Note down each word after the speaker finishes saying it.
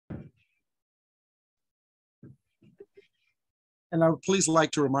And I would please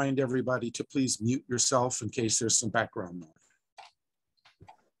like to remind everybody to please mute yourself in case there's some background noise.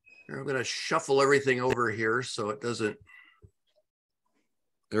 I'm going to shuffle everything over here so it doesn't.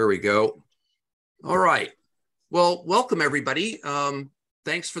 There we go. All right. Well, welcome everybody.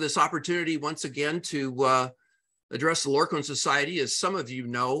 Thanks for this opportunity once again to address the Lorquin Society. As some of you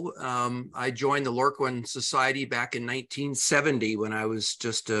know, I joined the Lorquin Society back in 1970 when I was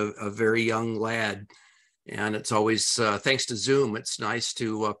just a very young lad. And it's always, thanks to Zoom, it's nice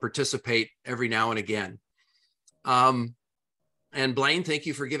to participate every now and again. And Blaine, thank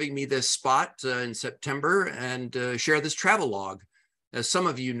you for giving me this spot in September and share this travelogue. As some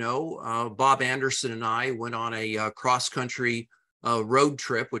of you know, Bob Anderson and I went on a cross-country road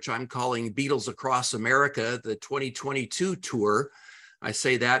trip, which I'm calling Beetles Across America, the 2022 tour. I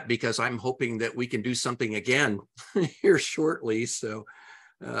say that because I'm hoping that we can do something again here shortly. So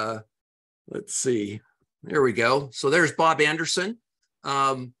let's see. There we go. So there's Bob Anderson.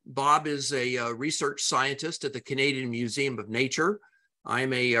 Bob is a research scientist at the Canadian Museum of Nature.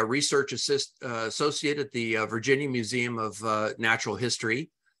 I'm a research associate at the Virginia Museum of Natural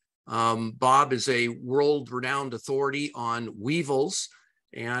History. Bob is a world-renowned authority on weevils,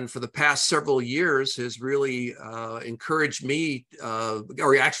 and for the past several years has really encouraged me,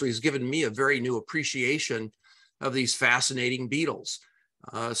 or actually has given me a very new appreciation of these fascinating beetles.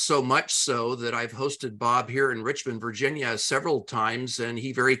 So much so that I've hosted Bob here in Richmond, Virginia several times, and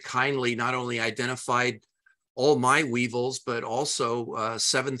he very kindly not only identified all my weevils, but also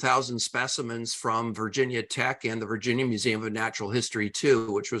 7,000 specimens from Virginia Tech and the Virginia Museum of Natural History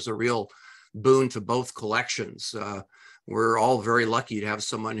too, which was a real boon to both collections. We're all very lucky to have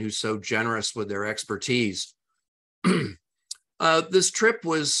someone who's so generous with their expertise. This trip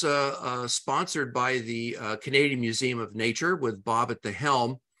was sponsored by the Canadian Museum of Nature with Bob at the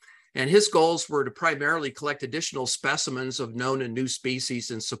helm, and his goals were to primarily collect additional specimens of known and new species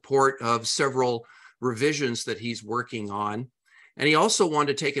in support of several revisions that he's working on. And he also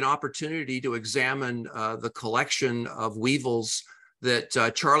wanted to take an opportunity to examine the collection of weevils that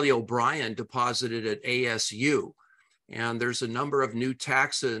Charlie O'Brien deposited at ASU. And there's a number of new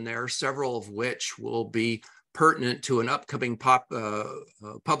taxa in there, several of which will be pertinent to an upcoming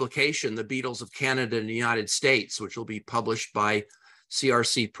publication, The Beetles of Canada and the United States, which will be published by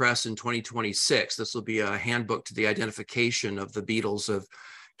CRC Press in 2026. This will be a handbook to the identification of the beetles of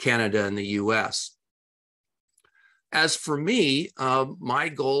Canada and the US. As for me, my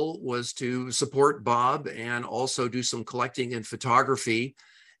goal was to support Bob and also do some collecting and photography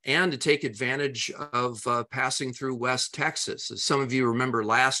and to take advantage of passing through West Texas. As some of you remember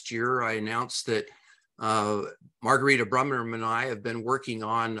last year, I announced that Margarethe Brummermann and I have been working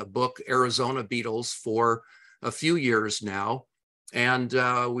on a book, Arizona Beetles, for a few years now. And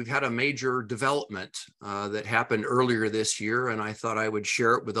we've had a major development that happened earlier this year, and I thought I would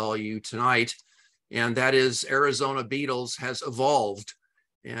share it with all you tonight. And that is Arizona Beetles has evolved,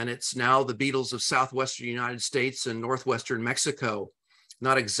 and it's now the beetles of southwestern United States and northwestern Mexico.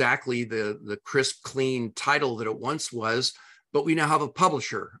 Not exactly the crisp, clean title that it once was, but we now have a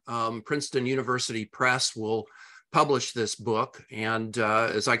publisher. Princeton University Press will publish this book. And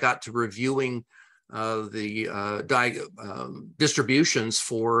as I got to reviewing the distributions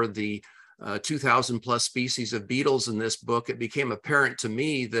for the 2,000 plus species of beetles in this book, it became apparent to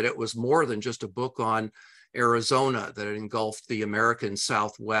me that it was more than just a book on Arizona, that it engulfed the American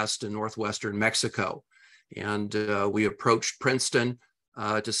Southwest and Northwestern Mexico. And we approached Princeton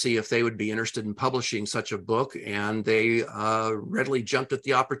to see if they would be interested in publishing such a book, and they readily jumped at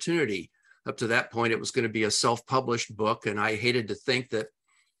the opportunity. Up to that point, it was going to be a self-published book, and I hated to think that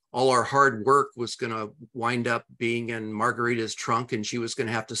all our hard work was going to wind up being in Margarethe's trunk, and she was going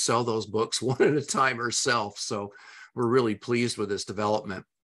to have to sell those books one at a time herself. So we're really pleased with this development.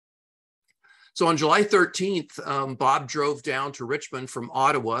 So on July 13th, Bob drove down to Richmond from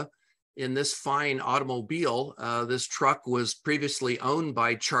Ottawa in this fine automobile. This truck was previously owned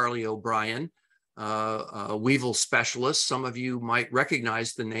by Charlie O'Brien, a weevil specialist. Some of you might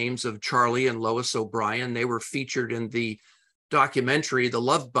recognize the names of Charlie and Lois O'Brien. They were featured in the documentary, The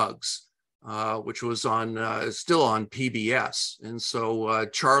Love Bugs, which was on still on PBS. And so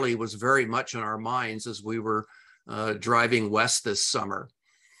Charlie was very much in our minds as we were driving west this summer.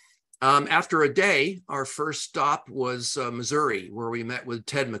 After a day, our first stop was Missouri, where we met with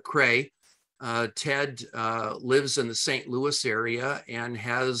Ted McCrae. Ted lives in the St. Louis area and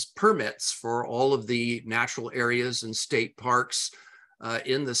has permits for all of the natural areas and state parks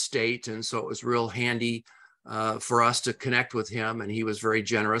in the state. And so it was real handy for us to connect with him. And he was very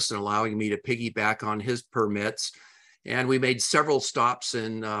generous in allowing me to piggyback on his permits. And we made several stops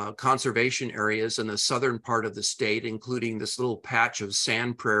in conservation areas in the southern part of the state, including this little patch of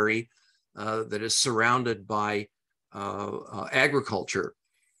sand prairie that is surrounded by agriculture.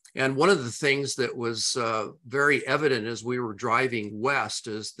 And one of the things that was very evident as we were driving west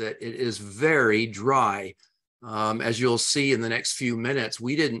is that it is very dry. As you'll see in the next few minutes,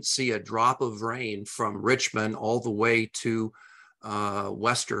 we didn't see a drop of rain from Richmond all the way to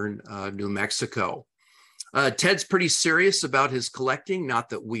western New Mexico. Ted's pretty serious about his collecting, not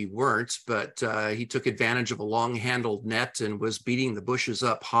that we weren't, but he took advantage of a long-handled net and was beating the bushes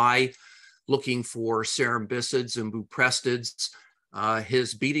up high, looking for cerambicids and buprestids.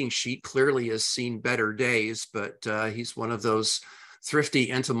 His beating sheet clearly has seen better days, but he's one of those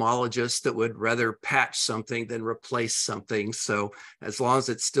thrifty entomologists that would rather patch something than replace something. So as long as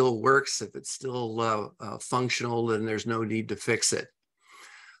it still works, if it's still functional, then there's no need to fix it.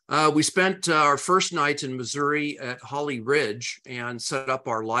 We spent our first night in Missouri at Holly Ridge and set up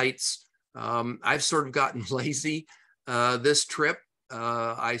our lights. I've sort of gotten lazy this trip.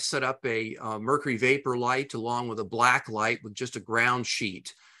 I set up a mercury vapor light along with a black light with just a ground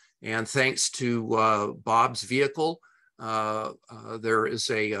sheet. And thanks to Bob's vehicle, there is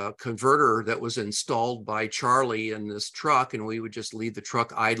a converter that was installed by Charlie in this truck, and we would just leave the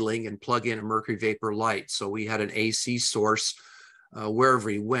truck idling and plug in a mercury vapor light. So we had an AC source wherever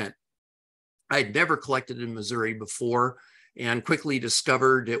he went. I'd never collected in Missouri before and quickly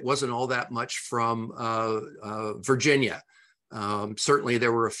discovered it wasn't all that much from Virginia. Certainly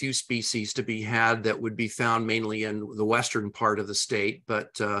there were a few species to be had that would be found mainly in the western part of the state,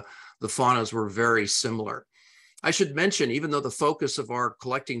 but the faunas were very similar. I should mention, even though the focus of our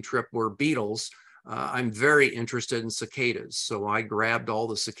collecting trip were beetles, I'm very interested in cicadas. So I grabbed all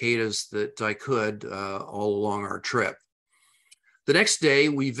the cicadas that I could all along our trip. The next day,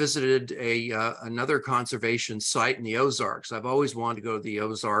 we visited another conservation site in the Ozarks. I've always wanted to go to the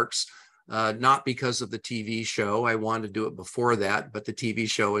Ozarks, not because of the TV show. I wanted to do it before that, but the TV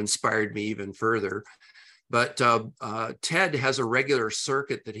show inspired me even further. But Ted has a regular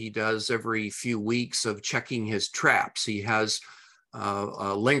circuit that he does every few weeks of checking his traps. He has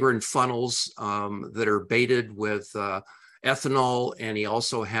lingering funnels that are baited with ethanol, and he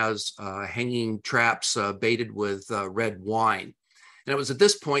also has hanging traps baited with red wine. And it was at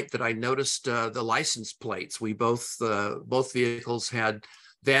this point that I noticed the license plates. We both vehicles had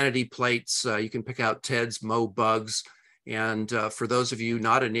vanity plates. You can pick out Ted's Mo Bugs. And for those of you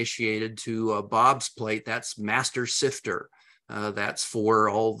not initiated to Bob's plate, that's Master Sifter. That's for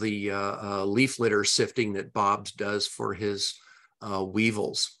all the leaf litter sifting that Bob's does for his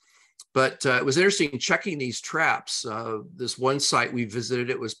weevils. But it was interesting checking these traps. This one site we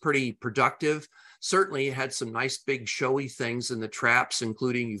visited, it was pretty productive. Certainly had some nice big showy things in the traps,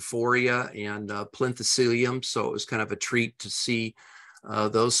 including Euphoria and Plinthecilium. So it was kind of a treat to see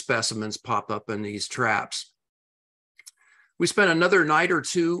those specimens pop up in these traps. We spent another night or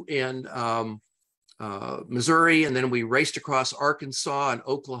two in Missouri, and then we raced across Arkansas and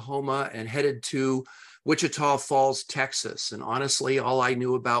Oklahoma and headed to Wichita Falls, Texas. And honestly, all I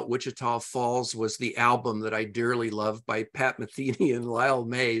knew about Wichita Falls was the album that I dearly loved by Pat Metheny and Lyle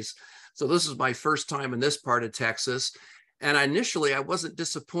Mays. So this is my first time in this part of Texas. And initially, I wasn't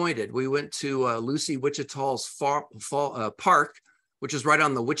disappointed. We went to Lucy Wichita's Park, which is right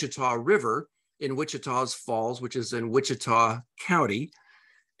on the Wichita River in Wichita's Falls, which is in Wichita County,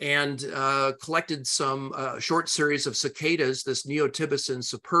 and collected some short series of cicadas, this Neotibicin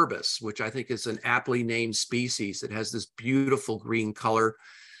superbus, which I think is an aptly named species. It has this beautiful green color.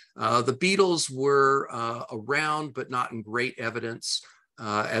 The beetles were around, but not in great evidence,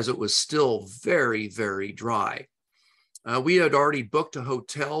 as it was still very, very dry. We had already booked a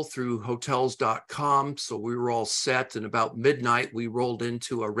hotel through hotels.com, so we were all set. And about midnight, we rolled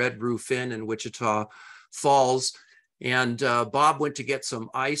into a Red Roof Inn in Wichita Falls. And Bob went to get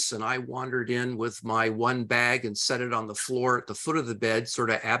some ice, and I wandered in with my one bag and set it on the floor at the foot of the bed, sort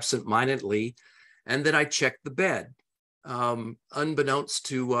of absent-mindedly. And then I checked the bed. Unbeknownst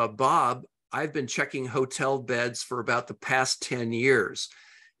to Bob, I've been checking hotel beds for about the past 10 years.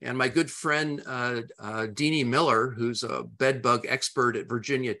 And my good friend, Deanie Miller, who's a bed bug expert at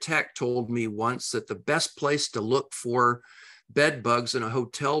Virginia Tech, told me once that the best place to look for bed bugs in a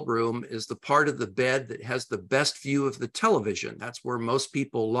hotel room is the part of the bed that has the best view of the television. That's where most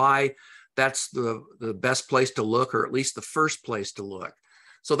people lie. That's the best place to look, or at least the first place to look.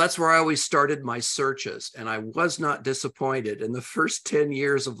 So that's where I always started my searches. And I was not disappointed. In the first 10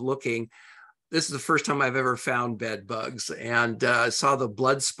 years of looking, this is the first time I've ever found bed bugs, and saw the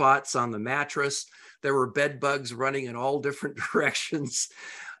blood spots on the mattress. There were bed bugs running in all different directions.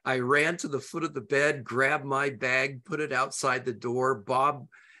 I ran to the foot of the bed, grabbed my bag, put it outside the door. Bob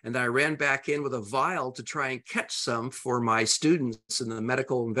and I ran back in with a vial to try and catch some for my students in the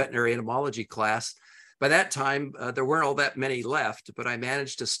medical and veterinary entomology class. By that time, there weren't all that many left, but I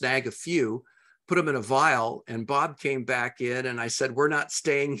managed to snag a few, put them in a vial, and Bob came back in and I said, "We're not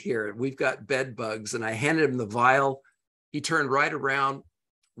staying here. We've got bed bugs." And I handed him the vial. He turned right around,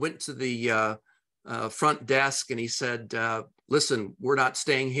 went to the front desk, and he said, "Listen, we're not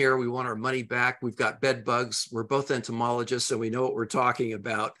staying here. We want our money back. We've got bed bugs. We're both entomologists and we know what we're talking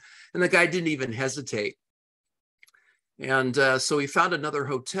about." And the guy didn't even hesitate. And so he found another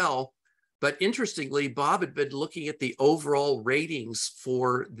hotel. But interestingly, Bob had been looking at the overall ratings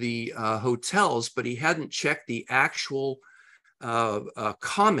for the hotels, but he hadn't checked the actual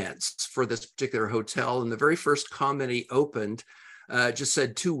comments for this particular hotel. And the very first comment he opened just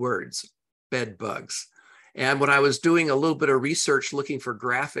said 2 words: bed bugs. And when I was doing a little bit of research looking for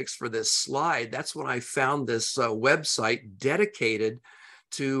graphics for this slide, that's when I found this website dedicated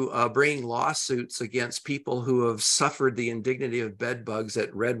to bringing lawsuits against people who have suffered the indignity of bed bugs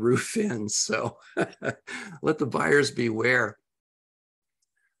at red roof inns. So let the buyers beware.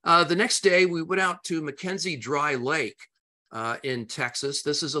 The next day, we went out to Mackenzie Dry Lake in Texas.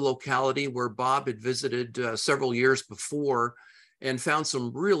 This is a locality where Bob had visited several years before and found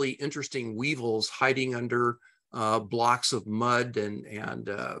some really interesting weevils hiding under blocks of mud and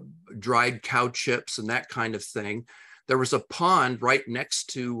dried cow chips and that kind of thing. There was a pond right next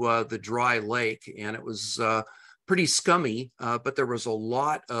to the dry lake, and it was pretty scummy, but there was a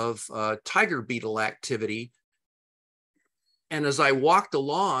lot of tiger beetle activity. And as I walked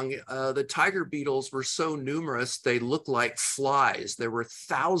along, the tiger beetles were so numerous, they looked like flies. There were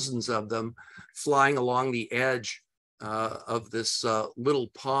thousands of them flying along the edge of this little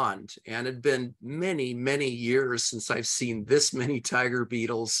pond. And it had been many, many years since I've seen this many tiger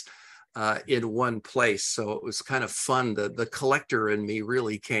beetles in one place. So it was kind of fun. The collector in me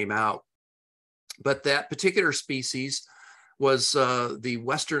really came out. But that particular species was the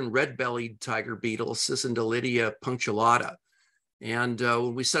western red-bellied tiger beetle, Cicindelidia punctulata. And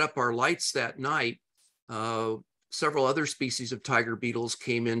when we set up our lights that night, several other species of tiger beetles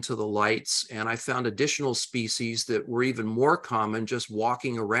came into the lights, and I found additional species that were even more common just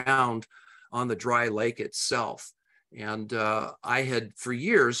walking around on the dry lake itself. And I had for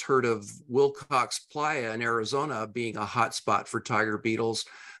years heard of Wilcox Playa in Arizona being a hotspot for tiger beetles,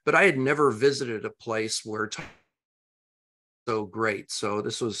 but I had never visited a place where so great. So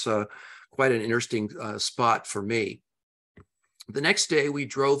this was quite an interesting spot for me. The next day we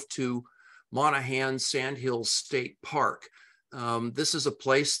drove to Monaghan Sandhills State Park. This is a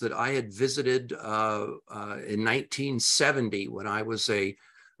place that I had visited in 1970 when I was a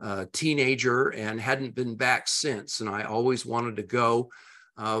teenager and hadn't been back since, and I always wanted to go.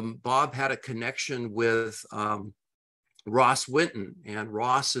 Bob had a connection with Ross Winton, and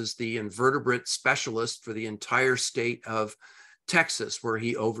Ross is the invertebrate specialist for the entire state of Texas, where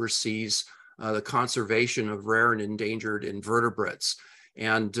he oversees the conservation of rare and endangered invertebrates.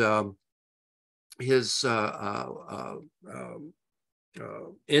 And his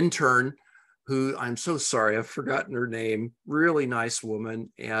intern, who I'm so sorry, I've forgotten her name, really nice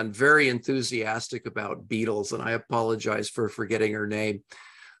woman and very enthusiastic about beetles. And I apologize for forgetting her name.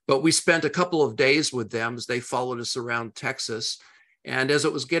 But we spent a couple of days with them as they followed us around Texas. And as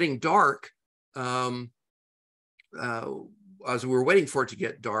it was getting dark, as we were waiting for it to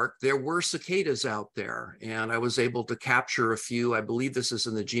get dark, there were cicadas out there, and I was able to capture a few. I believe this is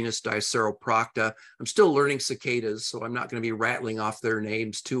in the genus Diceroprocta. I'm still learning cicadas, so I'm not going to be rattling off their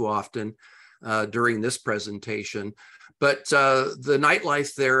names too often during this presentation. But the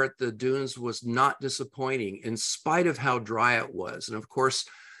nightlife there at the dunes was not disappointing in spite of how dry it was. And of course,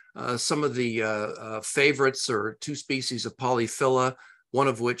 some of the favorites are 2 species of Polyphylla, one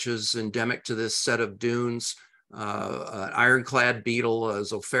of which is endemic to this set of dunes. An ironclad beetle,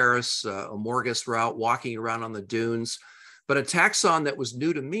 Zopharis, Amorgus route, walking around on the dunes. But a taxon that was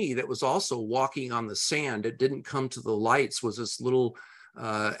new to me that was also walking on the sand, it didn't come to the lights, was this little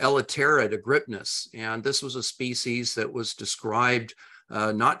Elaterida agrypnis. And this was a species that was described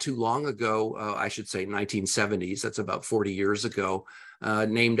not too long ago, I should say 1970s, that's about 40 years ago,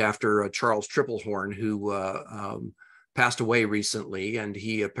 named after Charles Triplehorn, who passed away recently, and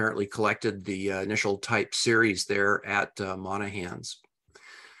he apparently collected the initial type series there at Monaghan's.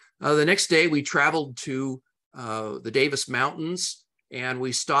 The next day, we traveled to the Davis Mountains, and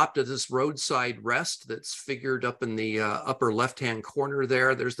we stopped at this roadside rest that's figured up in the upper left-hand corner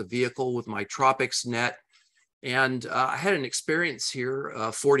there. There's the vehicle with my tropics net. And I had an experience here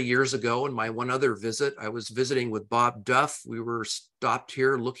 40 years ago in my one other visit. I was visiting with Bob Duff. We were stopped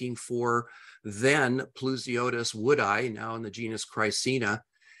here looking for then Plusiotis woodi, now in the genus Chrysina,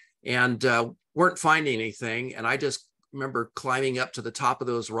 and weren't finding anything. And I just remember climbing up to the top of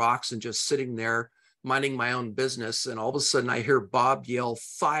those rocks and just sitting there minding my own business. And all of a sudden I hear Bob yell,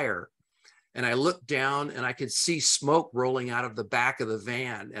 "Fire." And I looked down and I could see smoke rolling out of the back of the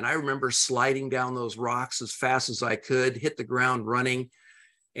van. And I remember sliding down those rocks as fast as I could, hit the ground running.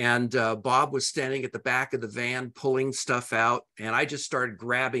 And Bob was standing at the back of the van pulling stuff out. And I just started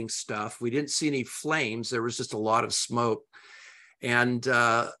grabbing stuff. We didn't see any flames. There was just a lot of smoke. And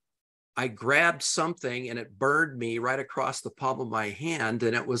I grabbed something and it burned me right across the palm of my hand.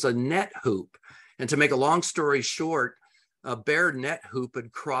 And it was a net hoop. And to make a long story short, a bare net hoop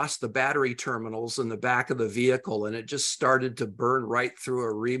had crossed the battery terminals in the back of the vehicle, and it just started to burn right through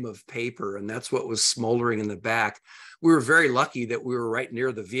a ream of paper, and that's what was smoldering in the back. We were very lucky that we were right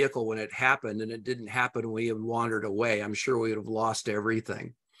near the vehicle when it happened, and it didn't happen when we had wandered away. I'm sure we would have lost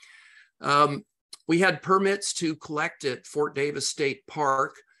everything. We had permits to collect at Fort Davis State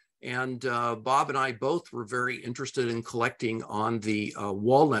Park, and Bob and I both were very interested in collecting on the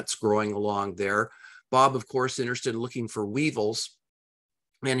walnuts growing along there. Bob, of course, interested in looking for weevils,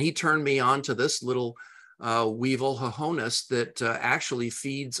 and he turned me on to this little weevil, Hohonus, that actually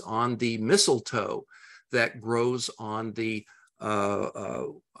feeds on the mistletoe that grows on the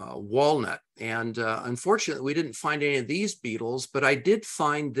walnut. And unfortunately, we didn't find any of these beetles, but I did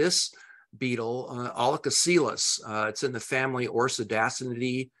find this beetle, Alococylus. It's in the family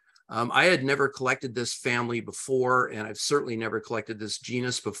Orsidacinidae. I had never collected this family before, and I've certainly never collected this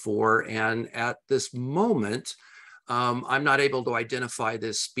genus before. And at this moment, I'm not able to identify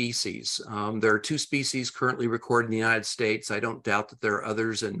this species. There are 2 species currently recorded in the United States. I don't doubt that there are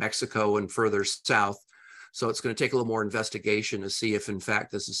others in Mexico and further south. So it's going to take a little more investigation to see if, in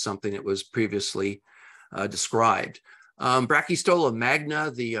fact, this is something that was previously described. Brachystola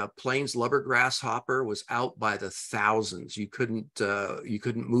magna, the plains lubber grasshopper, was out by the thousands. You couldn't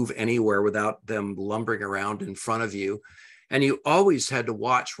move anywhere without them lumbering around in front of you. And you always had to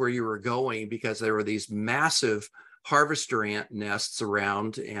watch where you were going because there were these massive harvester ant nests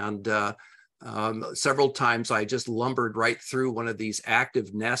around. And several times I just lumbered right through one of these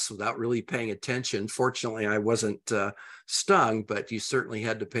active nests without really paying attention. Fortunately, I wasn't stung, but you certainly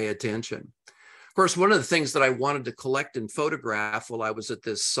had to pay attention. Of course, one of the things that I wanted to collect and photograph while I was at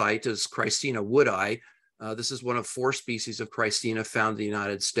this site is Chrysina woodi. This is one of 4 species of Chrysina found in the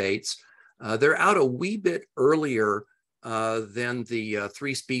United States. They're out a wee bit earlier than the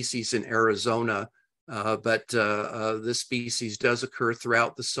 3 species in Arizona, but this species does occur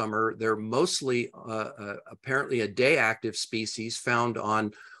throughout the summer. They're mostly apparently a day active species found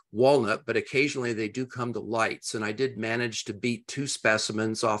on walnut, but occasionally they do come to lights. And I did manage to beat 2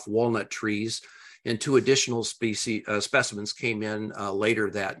 specimens off walnut trees, and 2 additional specimens came in later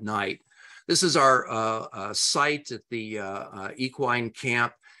that night. This is our site at the equine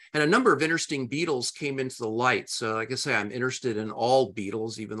camp, and a number of interesting beetles came into the light. So like I say, I'm interested in all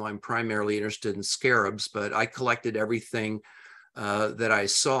beetles, even though I'm primarily interested in scarabs, but I collected everything that I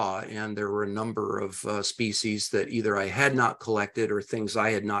saw, and there were a number of species that either I had not collected or things I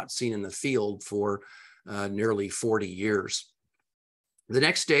had not seen in the field for nearly 40 years. The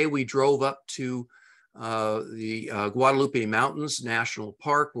next day, we drove up to the Guadalupe Mountains National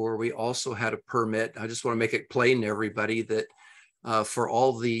Park, where we also had a permit. I just want to make it plain to everybody that for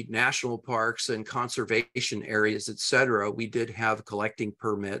all the national parks and conservation areas, et cetera, we did have collecting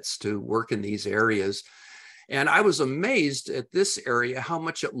permits to work in these areas. And I was amazed at this area, how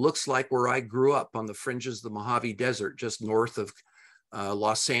much it looks like where I grew up on the fringes of the Mojave Desert, just north of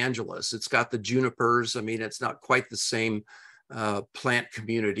Los Angeles. It's got the junipers. I mean, it's not quite the same plant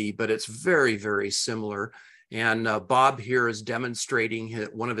community, but it's very, very similar. And Bob here is demonstrating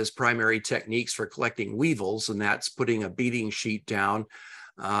one of his primary techniques for collecting weevils, and that's putting a beating sheet down.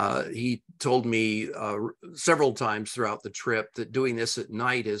 He told me several times throughout the trip that doing this at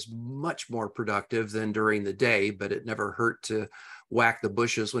night is much more productive than during the day, but it never hurt to whack the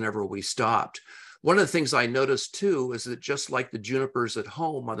bushes whenever we stopped. One of the things I noticed too is that just like the junipers at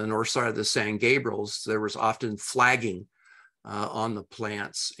home on the north side of the San Gabriels, there was often flagging on the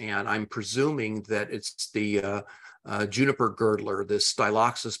plants, and I'm presuming that it's the juniper girdler, this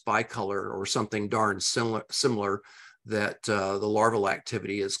Styloxys bicolor or something darn similar that the larval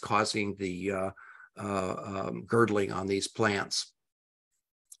activity is causing the girdling on these plants.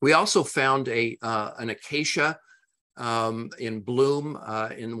 We also found an acacia in bloom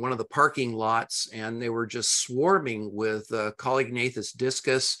in one of the parking lots, and they were just swarming with Coleognathus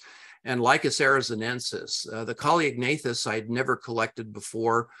discus and Lycus arizonensis. The Coleoptera I'd never collected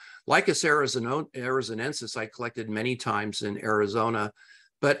before. Lycus arizonensis I collected many times in Arizona,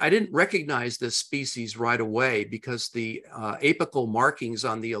 but I didn't recognize this species right away because the apical markings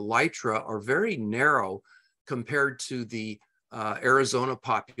on the elytra are very narrow compared to the Arizona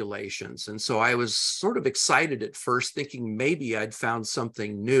populations. And so I was sort of excited at first, thinking maybe I'd found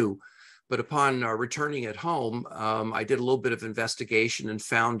something new. But upon returning at home, I did a little bit of investigation and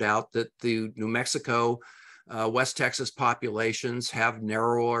found out that the New Mexico, West Texas populations have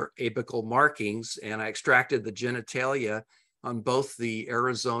narrower apical markings, and I extracted the genitalia on both the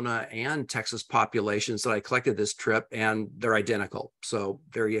Arizona and Texas populations that I collected this trip, and they're identical. So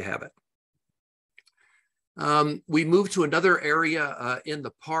there you have it. We moved to another area in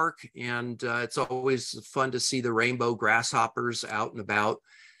the park, and it's always fun to see the rainbow grasshoppers out and about.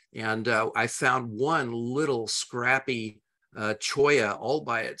 And I found one little scrappy cholla all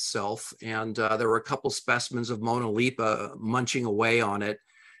by itself. And there were a couple specimens of Monolipa munching away on it.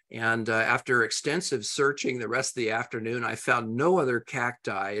 And after extensive searching the rest of the afternoon, I found no other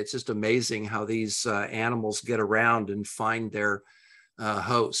cacti. It's just amazing how these animals get around and find their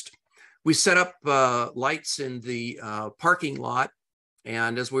host. We set up lights in the parking lot.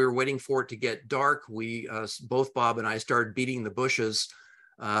 And as we were waiting for it to get dark, we both Bob and I started beating the bushes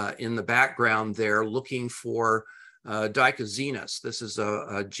in the background there, looking for Dichoxenus. This is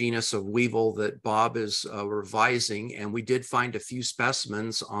a genus of weevil that Bob is revising, and we did find a few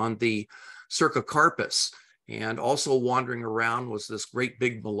specimens on the Cercocarpus. And also wandering around was this great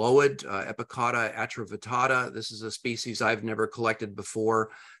big meloid, Epicauda atravittata. This is a species I've never collected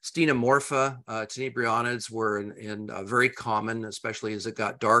before. Stenomorpha, tenebrionids were very common, especially as it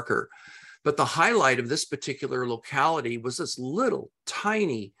got darker. But the highlight of this particular locality was this little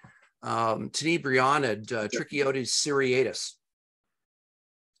tiny tenebrionid, Trichiotes seriatus.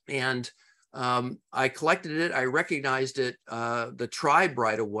 And I collected it. I recognized it, the tribe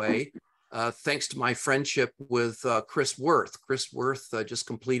right away, thanks to my friendship with Chris Worth. Chris Worth just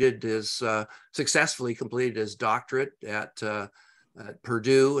successfully completed his doctorate at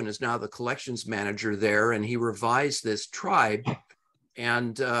Purdue and is now the collections manager there. And he revised this tribe.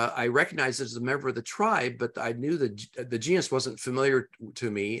 And I recognized it as a member of the tribe, but I knew the genus wasn't familiar to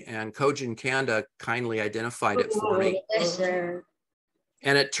me, and Kojin Kanda kindly identified it for me.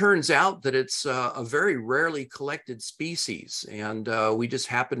 And it turns out that it's a very rarely collected species, and we just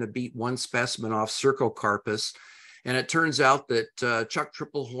happened to beat one specimen off Cercocarpus, and it turns out that Chuck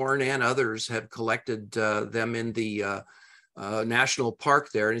Triplehorn and others have collected them in the national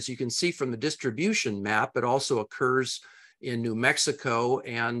park there. And as you can see from the distribution map, it also occurs in New Mexico,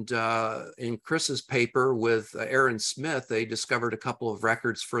 and in Chris's paper with Aaron Smith, they discovered a couple of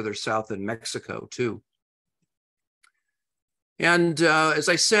records further south in Mexico too. And as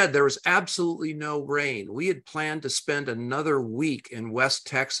I said, there was absolutely no rain. We had planned to spend another week in West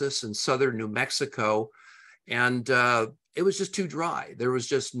Texas and southern New Mexico, and it was just too dry. There was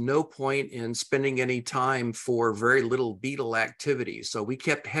just no point in spending any time for very little beetle activity. So we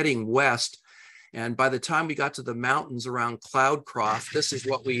kept heading west. And by the time we got to the mountains around Cloudcroft, this is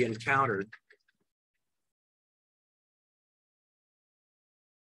what we encountered.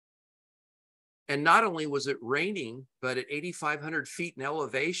 And not only was it raining, but at 8,500 feet in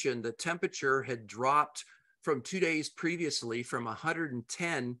elevation, the temperature had dropped from 2 days previously from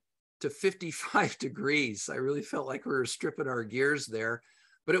 110 to 55 degrees. I really felt like we were stripping our gears there,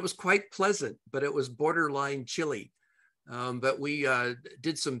 but it was quite pleasant, but it was borderline chilly. But we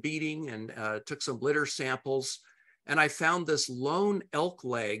did some beating and took some litter samples, and I found this lone elk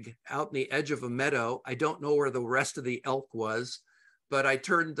leg out in the edge of a meadow. I don't know where the rest of the elk was, but I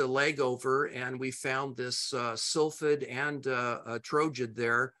turned the leg over and we found this sylphid and a trojid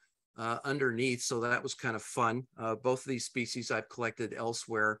there underneath. So that was kind of fun. Both of these species I've collected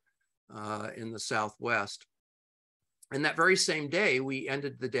elsewhere in the Southwest. And that very same day, we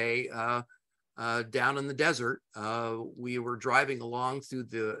ended the day down in the desert. We were driving along through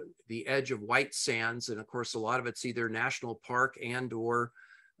the edge of white sands, and of course a lot of it's either national park and or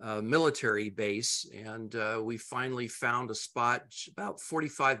military base, and we finally found a spot about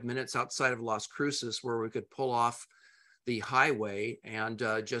 45 minutes outside of Las Cruces where we could pull off the highway and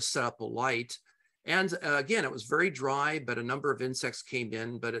just set up a light. And again, it was very dry, but a number of insects came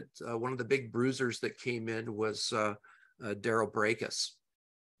in, but one of the big bruisers that came in was Darobrachus.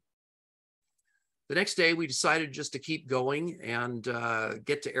 The next day, we decided just to keep going and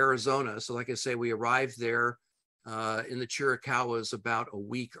get to Arizona. So like I say, we arrived there in the Chiricahuas about a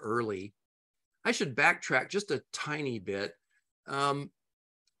week early. I should backtrack just a tiny bit.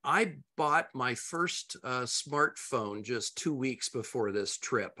 I bought my first smartphone just 2 weeks before this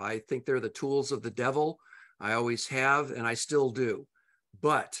trip. I think they're the tools of the devil. I always have, and I still do.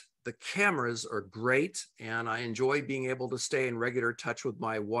 But the cameras are great, and I enjoy being able to stay in regular touch with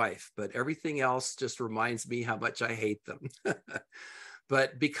my wife. But everything else just reminds me how much I hate them.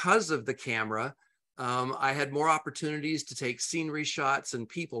 But because of the camera, I had more opportunities to take scenery shots and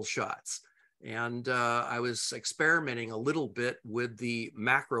people shots. And I was experimenting a little bit with the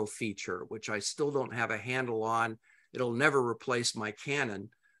macro feature, which I still don't have a handle on. It'll never replace my Canon,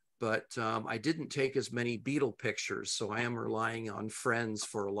 but I didn't take as many beetle pictures. So I am relying on friends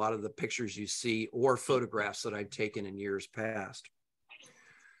for a lot of the pictures you see or photographs that I've taken in years past.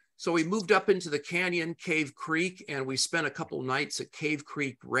 So we moved up into the canyon, Cave Creek, and we spent a couple nights at Cave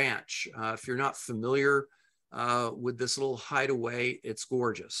Creek Ranch. If you're not familiar with this little hideaway, it's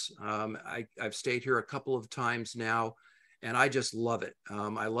gorgeous. I've stayed here a couple of times now, and I just love it.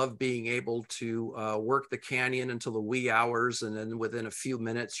 I love being able to work the canyon until the wee hours, and then within a few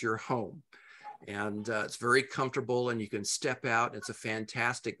minutes, you're home. And it's very comfortable, and you can step out. It's a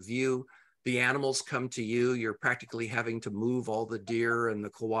fantastic view. The animals come to you. You're practically having to move all the deer and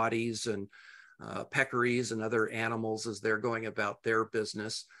the coatis and peccaries and other animals as they're going about their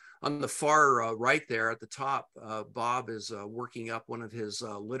business. On the far right there at the top, Bob is working up one of his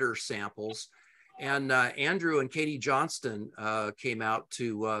litter samples. And Andrew and Katie Johnston came out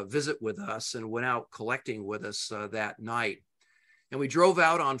to visit with us and went out collecting with us that night. And we drove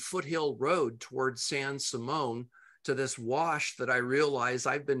out on Foothill Road towards San Simon to this wash that I realize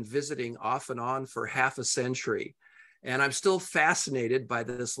I've been visiting off and on for half a century. And I'm still fascinated by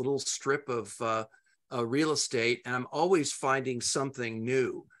this little strip of real estate, and I'm always finding something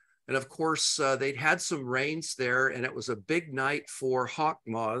new. And of course, they'd had some rains there, and it was a big night for hawk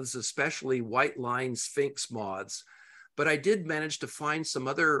moths, especially white-lined sphinx moths. But I did manage to find some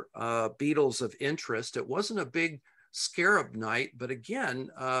other beetles of interest. It wasn't a big scarab night, but again,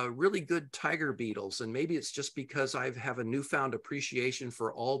 really good tiger beetles. And maybe it's just because I have a newfound appreciation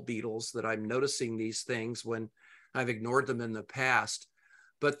for all beetles that I'm noticing these things when I've ignored them in the past.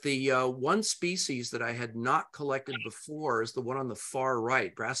 But the one species that I had not collected before is the one on the far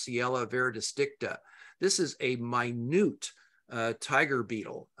right, Brassiella viridisticta. This is a minute tiger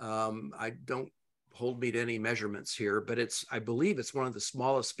beetle. I don't hold me to any measurements here, but I believe it's one of the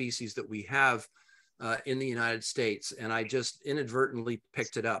smallest species that we have in the United States. And I just inadvertently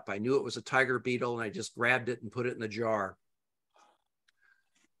picked it up. I knew it was a tiger beetle, and I just grabbed it and put it in the jar.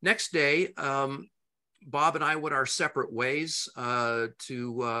 Next day, Bob and I went our separate ways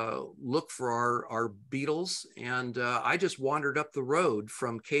to look for our beetles. And I just wandered up the road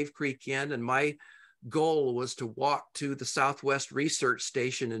from Cave Creek Inn, and my goal was to walk to the Southwest Research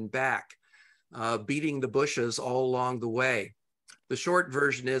Station and back, beating the bushes all along the way. The short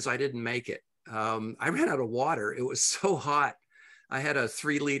version is I didn't make it. I ran out of water. It was so hot. I had a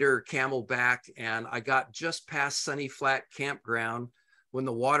 3-liter Camelback, and I got just past Sunny Flat Campground when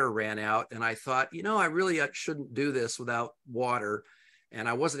the water ran out. And I thought, I really shouldn't do this without water. And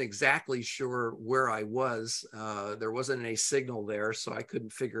I wasn't exactly sure where I was. There wasn't any signal there, so I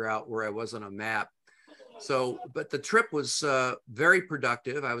couldn't figure out where I was on a map. But the trip was very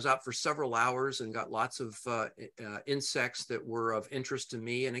productive. I was out for several hours and got lots of insects that were of interest to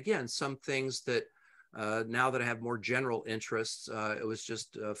me. And again, some things that now that I have more general interests, it was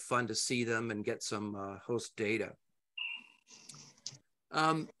just fun to see them and get some host data.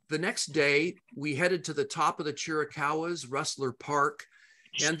 The next day, we headed to the top of the Chiricahuas, Rustler Park.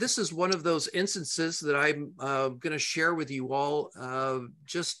 And this is one of those instances that I'm going to share with you all,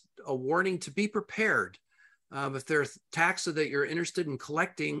 just a warning to be prepared. If there's taxa that you're interested in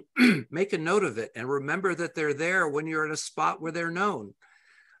collecting, make a note of it and remember that they're there when you're at a spot where they're known.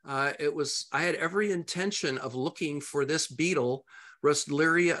 I had every intention of looking for this beetle,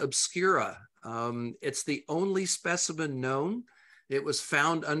 Rustleria obscura. It's the only specimen known. It was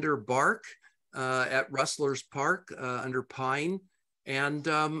found under bark at Rustler's Park under pine. And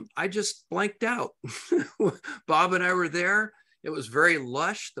I just blanked out. Bob and I were there. It was very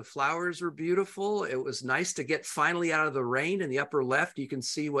lush. The flowers were beautiful. It was nice to get finally out of the rain. In the upper left, you can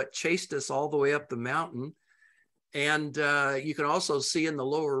see what chased us all the way up the mountain. And you can also see in the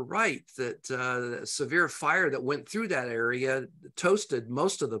lower right that severe fire that went through that area toasted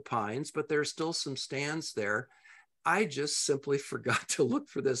most of the pines, but there's still some stands there. I just simply forgot to look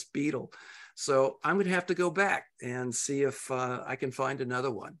for this beetle. So I'm going to have to go back and see if I can find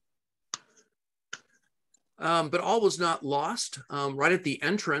another one. But all was not lost. Right at the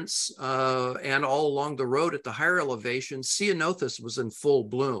entrance and all along the road at the higher elevation, Ceanothus was in full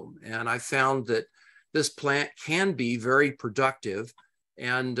bloom. And I found that this plant can be very productive.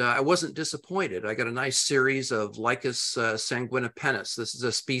 And I wasn't disappointed. I got a nice series of Lycus sanguinipennis. This is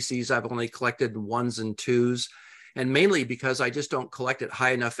a species I've only collected in 1s and 2s, and mainly because I just don't collect at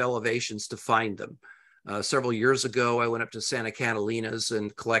high enough elevations to find them. Several years ago, I went up to Santa Catalinas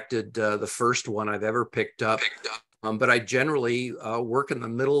and collected the first one I've ever picked up. But I generally work in the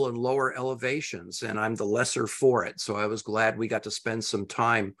middle and lower elevations, and I'm the lesser for it. So I was glad we got to spend some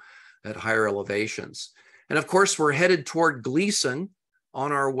time at higher elevations. And of course, we're headed toward Gleason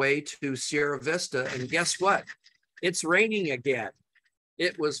on our way to Sierra Vista. And guess what? It's raining again.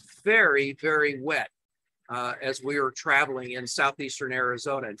 It was very, very wet as we were traveling in southeastern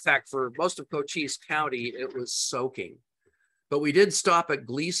Arizona. In fact, for most of Cochise County, it was soaking. But we did stop at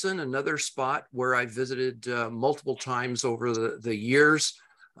Gleason, another spot where I visited multiple times over the years.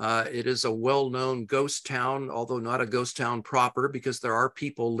 It is a well-known ghost town, although not a ghost town proper, because there are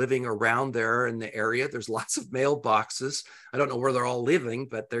people living around there in the area. There's lots of mailboxes. I don't know where they're all living,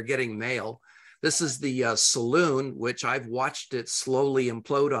 but they're getting mail. This is the saloon, which I've watched it slowly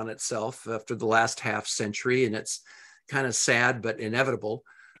implode on itself after the last half century, and it's kind of sad, but inevitable.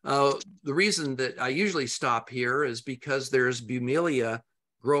 The reason that I usually stop here is because there's Bumelia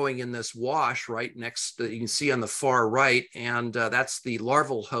growing in this wash right next to, you can see on the far right, and that's the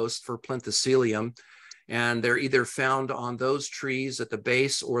larval host for Plinthocelium. And they're either found on those trees at the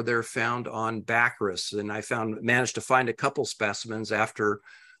base or they're found on Baccharis. And I managed to find a couple specimens after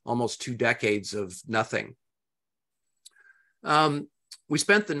almost 2 decades of nothing. We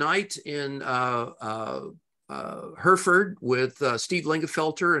spent the night in Hereford with Steve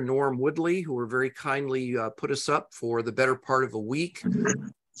Lingefelter and Norm Woodley, who were very kindly put us up for the better part of a week.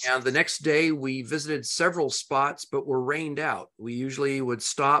 And the next day we visited several spots, but were rained out. We usually would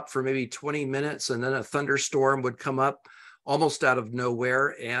stop for maybe 20 minutes and then a thunderstorm would come up almost out of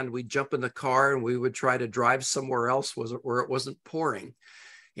nowhere, and we'd jump in the car and we would try to drive somewhere else where it wasn't pouring.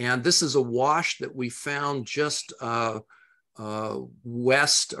 And this is a wash that we found just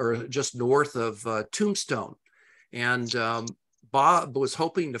west or just north of Tombstone. And Bob was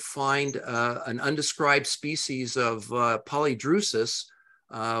hoping to find an undescribed species of Polydrusus,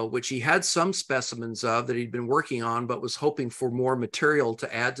 which he had some specimens of that he'd been working on, but was hoping for more material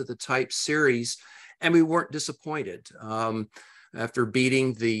to add to the type series. And we weren't disappointed. After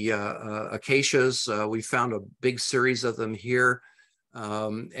beating the acacias, we found a big series of them here.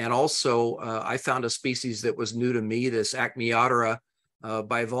 And also, I found a species that was new to me, this Acmeoptera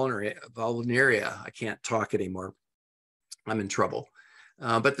bivolnaria. I can't talk anymore. I'm in trouble.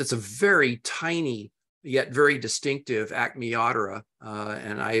 But it's a very tiny, yet very distinctive Acmeoptera.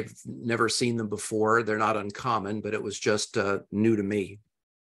 And I've never seen them before. They're not uncommon, but it was just new to me.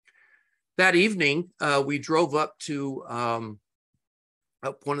 That evening, we drove up to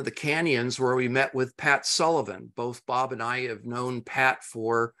up one of the canyons where we met with Pat Sullivan. Both Bob and I have known Pat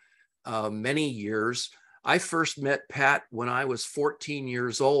for many years. I first met Pat when I was 14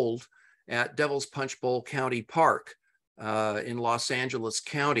 years old at Devil's Punch Bowl County Park in Los Angeles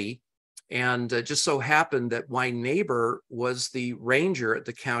County. And it just so happened that my neighbor was the ranger at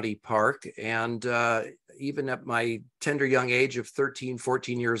the county park. And even at my tender young age of 13,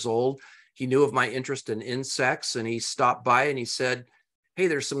 14 years old, he knew of my interest in insects, and he stopped by and he said, "Hey,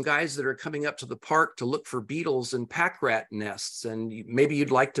 there's some guys that are coming up to the park to look for beetles and pack rat nests, and maybe you'd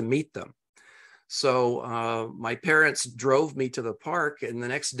like to meet them." So my parents drove me to the park, and the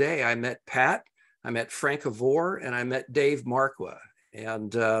next day I met Pat, I met Frank Avor, and I met Dave Marqua.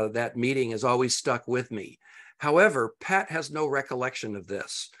 And that meeting has always stuck with me. However, Pat has no recollection of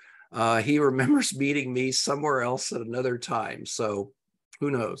this. He remembers meeting me somewhere else at another time, so who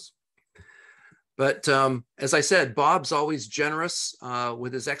knows? But as I said, Bob's always generous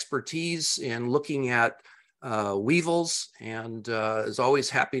with his expertise in looking at weevils, and is always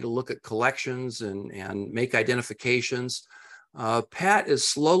happy to look at collections and make identifications. Pat is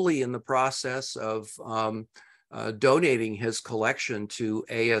slowly in the process of donating his collection to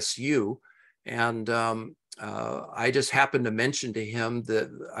ASU. And I just happened to mention to him that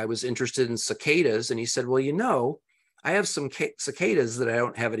I was interested in cicadas. And he said, "Well, you know, I have some cicadas that I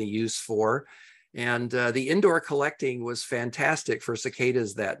don't have any use for." And the indoor collecting was fantastic for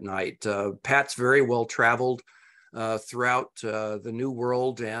cicadas that night. Pat's very well traveled throughout the New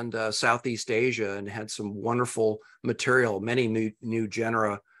World and Southeast Asia, and had some wonderful material, many new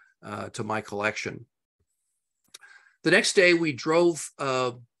genera to my collection. The next day we drove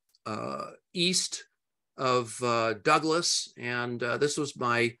east of Douglas, and this was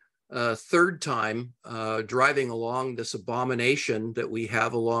my third time driving along this abomination that we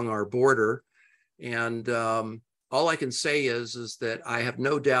have along our border. And all I can say is that I have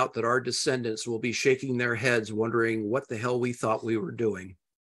no doubt that our descendants will be shaking their heads wondering what the hell we thought we were doing.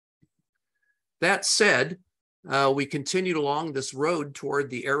 That said, we continued along this road toward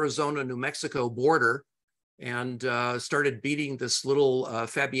the Arizona-New Mexico border and started beating this little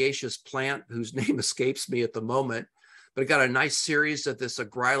fabaceous plant whose name escapes me at the moment, but it got a nice series of this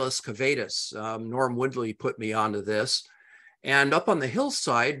Agrylus cavatus. Norm Windley put me onto this. And up on the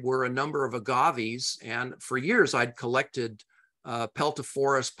hillside were a number of agaves. And for years, I'd collected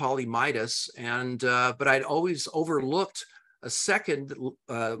Peltiphorus polymitis, but I'd always overlooked a second,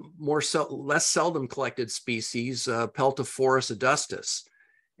 less seldom collected species, Peltiphorus adustus.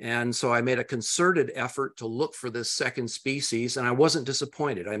 And so I made a concerted effort to look for this second species, and I wasn't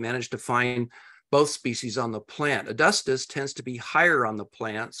disappointed. I managed to find both species on the plant. Adustus tends to be higher on the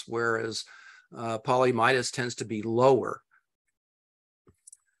plants, whereas polymitis tends to be lower.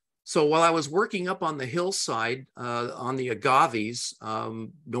 So while I was working up on the hillside on the agaves,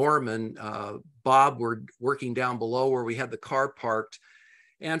 Norm and Bob were working down below where we had the car parked.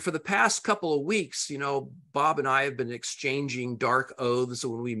 And for the past couple of weeks, you know, Bob and I have been exchanging dark oaths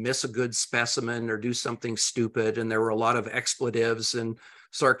when we miss a good specimen or do something stupid. And there were a lot of expletives and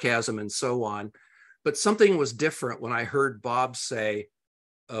sarcasm and so on. But something was different when I heard Bob say,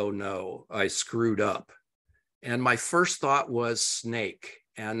 "Oh no, I screwed up." And my first thought was snake.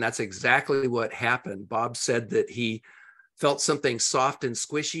 And that's exactly what happened. Bob said that he felt something soft and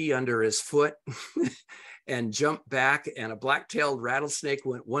squishy under his foot and jumped back, and a black-tailed rattlesnake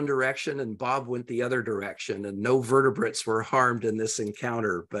went one direction and Bob went the other direction, and no vertebrates were harmed in this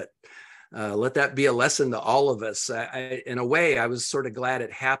encounter. But let that be a lesson to all of us. In a way, I was sort of glad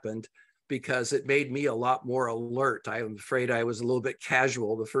it happened because it made me a lot more alert. I'm afraid I was a little bit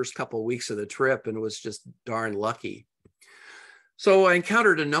casual the first couple of weeks of the trip and was just darn lucky. So I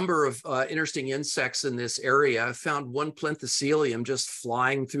encountered a number of interesting insects in this area. I found one Plinthocelium just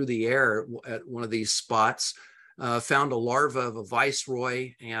flying through the air at one of these spots. Found a larva of a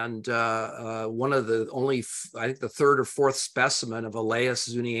viceroy and one of the only, I think the third or fourth specimen of Elaeus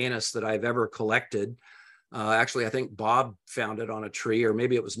zunianus that I've ever collected. Actually, I think Bob found it on a tree, or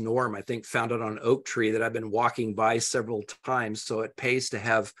maybe it was Norm, I think, found it on an oak tree that I've been walking by several times. So it pays to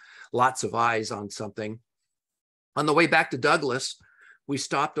have lots of eyes on something. On the way back to Douglas, we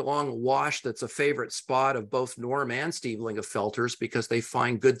stopped along a wash that's a favorite spot of both Norm and Steve Lingefelter's because they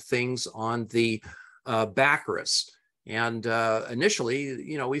find good things on the Baccharis. And initially,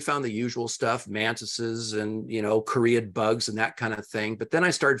 you know, we found the usual stuff, mantises and, you know, Koreid bugs and that kind of thing. But then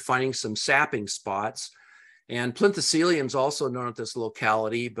I started finding some sapping spots. And Plinthocelium is also known at this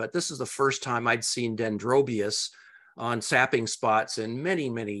locality, but this is the first time I'd seen Dendrobius on sapping spots in many,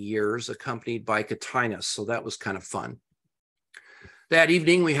 many years, accompanied by Catinus. So that was kind of fun. That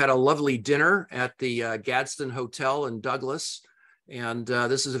evening, we had a lovely dinner at the Gadsden Hotel in Douglas. And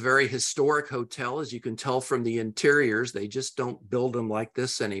this is a very historic hotel, as you can tell from the interiors. They just don't build them like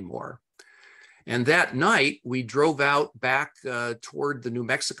this anymore. And that night, we drove out back toward the New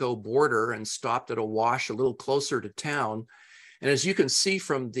Mexico border and stopped at a wash a little closer to town. And as you can see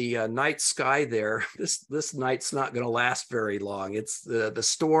from the night sky there, this night's not going to last very long. It's the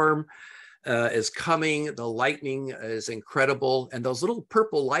storm is coming. The lightning is incredible. And those little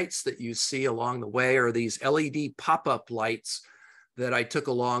purple lights that you see along the way are these LED pop-up lights that I took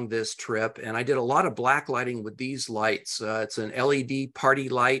along this trip. And I did a lot of black lighting with these lights. It's an LED party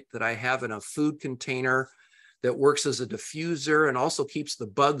light that I have in a food container that works as a diffuser and also keeps the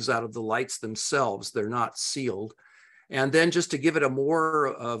bugs out of the lights themselves. They're not sealed. And then just to give it a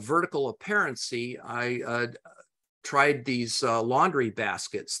more vertical appearancy, I tried these laundry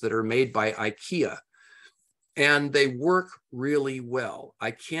baskets that are made by IKEA. And they work really well.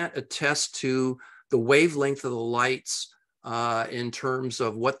 I can't attest to the wavelength of the lights in terms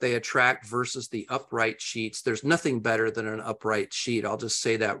of what they attract versus the upright sheets. There's nothing better than an upright sheet. I'll just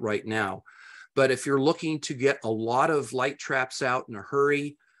say that right now. But if you're looking to get a lot of light traps out in a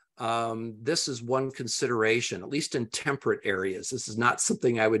hurry, this is one consideration, at least in temperate areas. This is not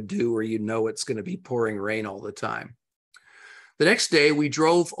something I would do where you know it's going to be pouring rain all the time. The next day, we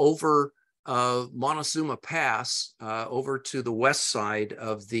drove over Montezuma Pass over to the west side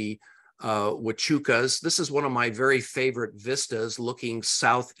of the Huachucas. This is one of my very favorite vistas looking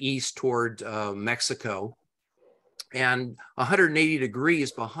southeast toward Mexico. And 180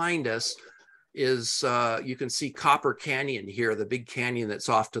 degrees behind us is, you can see Copper Canyon here, the big canyon that's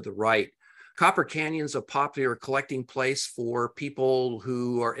off to the right. Copper Canyon is a popular collecting place for people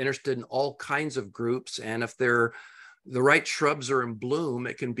who are interested in all kinds of groups. And if the right shrubs are in bloom,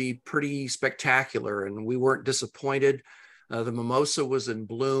 it can be pretty spectacular. And we weren't disappointed. The mimosa was in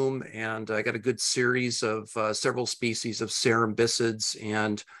bloom, and I got a good series of several species of cerambycids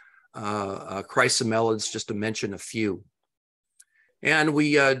and chrysomelids, just to mention a few. And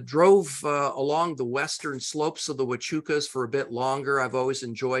we drove along the western slopes of the Huachucas for a bit longer. I've always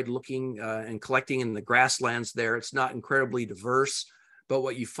enjoyed looking and collecting in the grasslands there. It's not incredibly diverse, but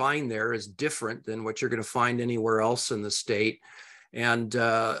what you find there is different than what you're going to find anywhere else in the state. And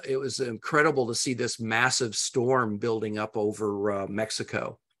it was incredible to see this massive storm building up over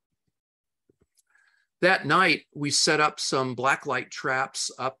Mexico. That night, we set up some blacklight traps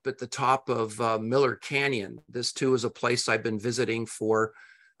up at the top of Miller Canyon. This too is a place I've been visiting for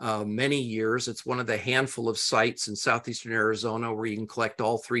many years. It's one of the handful of sites in southeastern Arizona where you can collect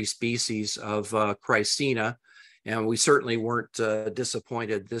all three species of Chrysina, and we certainly weren't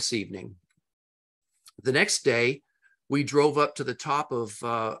disappointed this evening. The next day, we drove up to the top of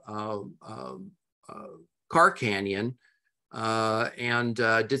Carr Canyon and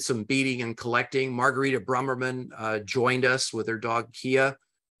did some beating and collecting. Margarethe Brummermann joined us with her dog Kira,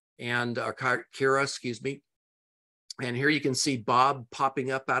 excuse me. And here you can see Bob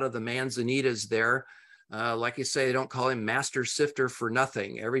popping up out of the manzanitas there. Like I say, they don't call him Master Sifter for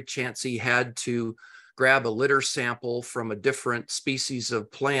nothing. Every chance he had to grab a litter sample from a different species of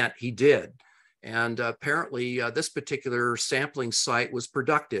plant, he did. And apparently this particular sampling site was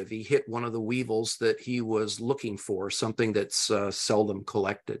productive. He hit one of the weevils that he was looking for, something that's seldom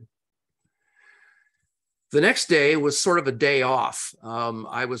collected. The next day was sort of a day off.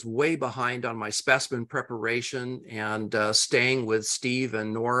 I was way behind on my specimen preparation, and staying with Steve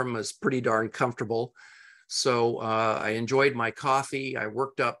and Norm was pretty darn comfortable. So I enjoyed my coffee. I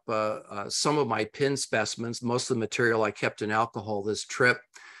worked up some of my pin specimens. Most of the material I kept in alcohol this trip.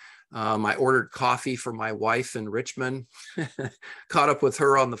 I ordered coffee for my wife in Richmond, caught up with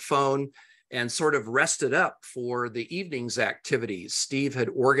her on the phone, and sort of rested up for the evening's activities. Steve had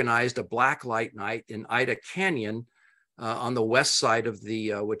organized a blacklight night in Ida Canyon on the west side of the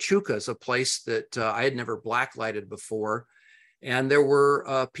Huachucas, a place that I had never blacklighted before. And there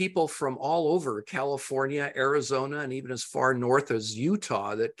were people from all over California, Arizona, and even as far north as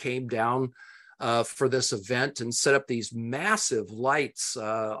Utah that came down for this event and set up these massive lights,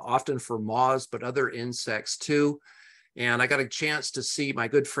 often for moths, but other insects too. And I got a chance to see my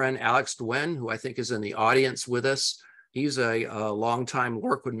good friend Alex Duen, who I think is in the audience with us. He's a longtime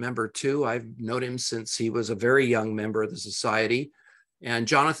Lorquin member too. I've known him since he was a very young member of the society. And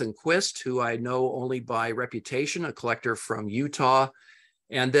Jonathan Quist, who I know only by reputation, a collector from Utah.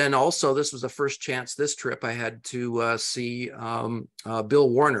 And then also, this was the first chance this trip I had to see Bill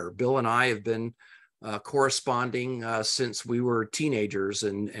Warner. Bill and I have been corresponding since we were teenagers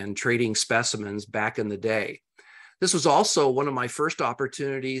and trading specimens back in the day. This was also one of my first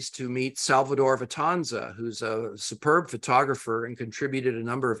opportunities to meet Salvador Vitanza, who's a superb photographer and contributed a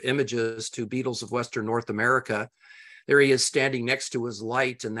number of images to Beetles of Western North America. There he is standing next to his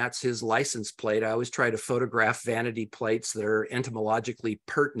light, and that's his license plate. I always try to photograph vanity plates that are entomologically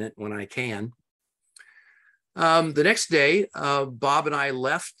pertinent when I can. The next day, Bob and I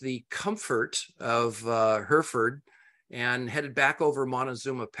left the comfort of Hereford and headed back over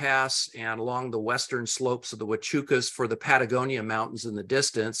Montezuma Pass and along the western slopes of the Huachucas for the Patagonia Mountains in the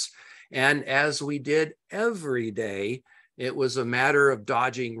distance. And as we did every day, it was a matter of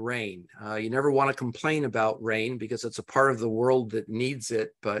dodging rain. You never want to complain about rain because it's a part of the world that needs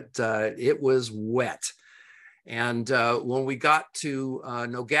it, but it was wet. And when we got to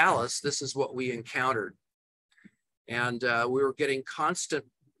Nogales, this is what we encountered. And we were getting constant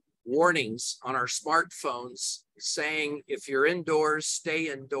warnings on our smartphones saying, if you're indoors,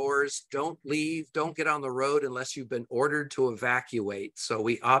 stay indoors, don't leave, don't get on the road unless you've been ordered to evacuate. So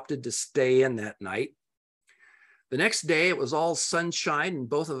we opted to stay in that night. The next day, it was all sunshine and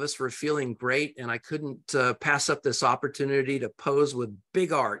both of us were feeling great, and I couldn't pass up this opportunity to pose with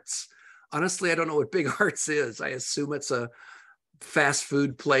Big Arts. Honestly, I don't know what Big Arts is. I assume it's a fast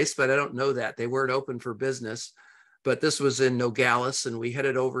food place, but I don't know that. They weren't open for business. But this was in Nogales, and we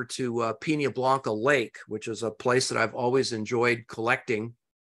headed over to Pina Blanca Lake, which is a place that I've always enjoyed collecting.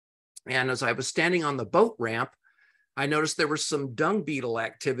 And as I was standing on the boat ramp, I noticed there was some dung beetle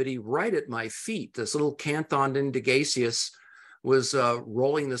activity right at my feet. This little Canthon indigaceus was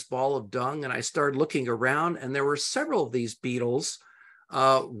rolling this ball of dung, and I started looking around, and there were several of these beetles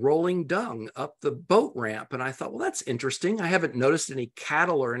rolling dung up the boat ramp. And I thought, well, that's interesting. I haven't noticed any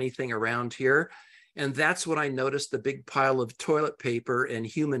cattle or anything around here. And that's when I noticed the big pile of toilet paper and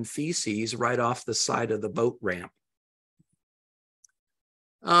human feces right off the side of the boat ramp.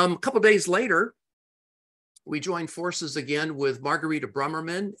 A couple of days later, we joined forces again with Margarethe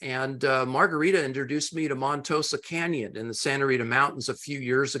Brummermann, and Margarethe introduced me to Montosa Canyon in the Santa Rita Mountains a few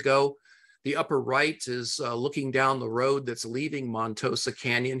years ago. The upper right is looking down the road that's leaving Montosa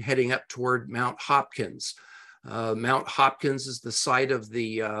Canyon, heading up toward Mount Hopkins. Mount Hopkins is the site of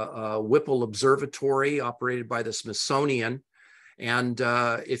the Whipple Observatory operated by the Smithsonian. And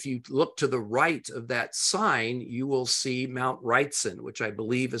if you look to the right of that sign, you will see Mount Wrightson, which I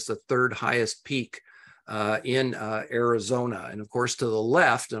believe is the third highest peak in Arizona. And of course, to the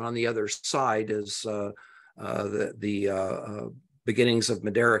left and on the other side is the beginnings of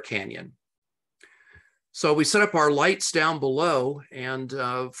Madera Canyon. So we set up our lights down below, and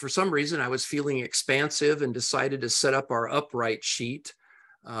for some reason I was feeling expansive and decided to set up our upright sheet.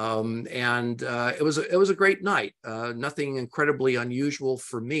 It was a great night. Nothing incredibly unusual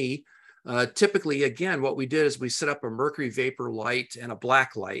for me. Typically, again, what we did is we set up a mercury vapor light and a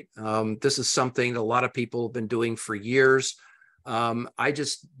black light. This is something that a lot of people have been doing for years. I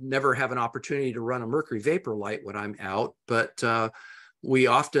just never have an opportunity to run a mercury vapor light when I'm out, but we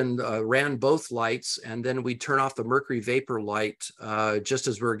often ran both lights, and then we turn off the mercury vapor light just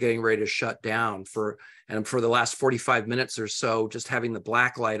as we were getting ready to shut down. And for the last 45 minutes or so, just having the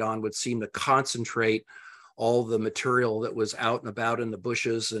black light on would seem to concentrate all the material that was out and about in the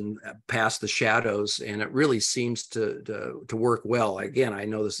bushes and past the shadows, and it really seems to work well. Again, I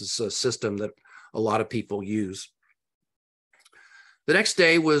know this is a system that a lot of people use. The next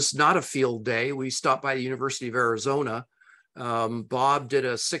day was not a field day. We stopped by the University of Arizona. Bob did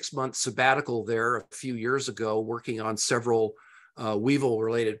a 6-month sabbatical there a few years ago, working on several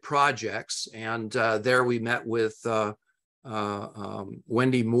weevil-related projects. And there we met with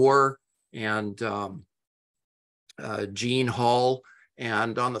Wendy Moore and Gene Hall.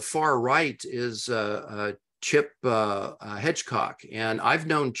 And on the far right is Chip Hedgecock. And I've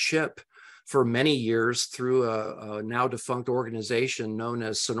known Chip for many years through a now defunct organization known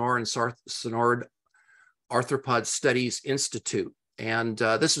as Sonoran Arthropod Studies Institute. And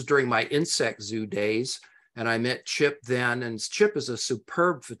this was during my insect zoo days. And I met Chip then, and Chip is a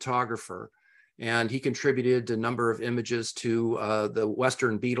superb photographer. And he contributed a number of images to the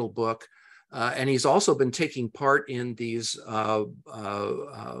Western Beetle book. And he's also been taking part in these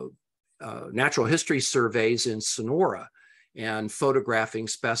natural history surveys in Sonora and photographing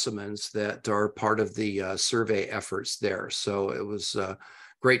specimens that are part of the survey efforts there. So it was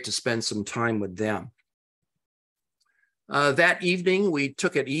great to spend some time with them. That evening, we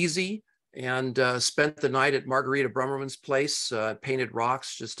took it easy and spent the night at Margarethe Brummermann's place, Painted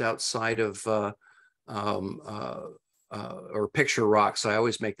Rocks, just outside of, or Picture Rocks, I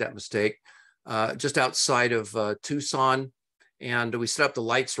always make that mistake, just outside of Tucson. And we set up the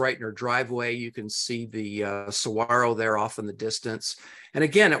lights right in her driveway. You can see the saguaro there off in the distance. And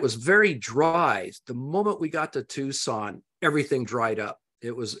again, it was very dry. The moment we got to Tucson, everything dried up.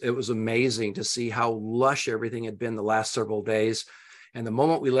 It was amazing to see how lush everything had been the last several days. And the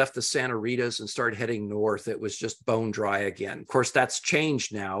moment we left the Santa Ritas and started heading north, it was just bone dry again. Of course, that's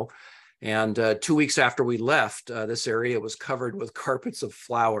changed now. And 2 weeks after we left, this area was covered with carpets of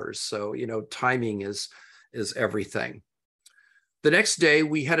flowers. So, you know, timing is everything. The next day,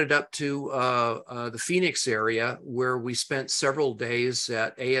 we headed up to the Phoenix area, where we spent several days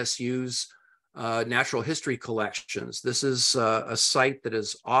at ASU's Natural History Collections. This is a site that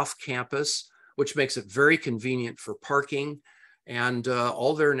is off campus, which makes it very convenient for parking. And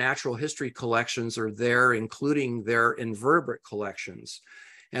all their natural history collections are there, including their invertebrate collections.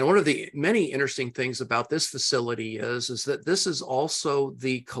 And one of the many interesting things about this facility is that this is also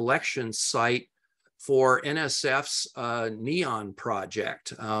the collection site for NSF's NEON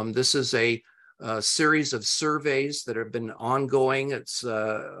project. This is a series of surveys that have been ongoing. It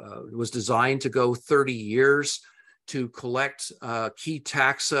was designed to go 30 years to collect key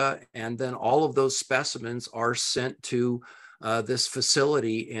taxa, and then all of those specimens are sent to this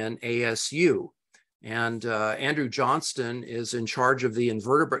facility in ASU. And Andrew Johnston is in charge of the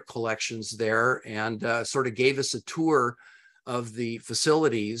invertebrate collections there, and sort of gave us a tour of the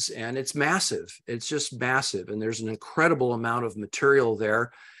facilities, and it's massive. It's just massive, and there's an incredible amount of material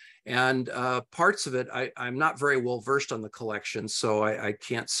there. And parts of it, I'm not very well versed on the collection, so I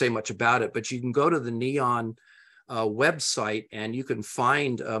can't say much about it, but you can go to the NEON website and you can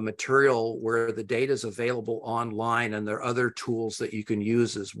find material where the data is available online, and there are other tools that you can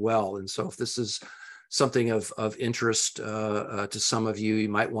use as well. And so if this is something of interest to some of you, you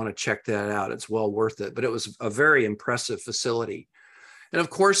might want to check that out. It's well worth it, but it was a very impressive facility. And of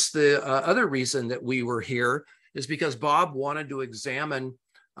course, the other reason that we were here is because Bob wanted to examine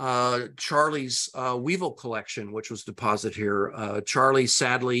Charlie's weevil collection, which was deposited here. Charlie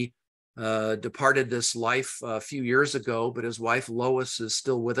sadly departed this life a few years ago, but his wife Lois is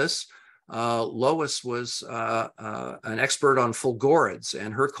still with us. Lois was an expert on fulgurids,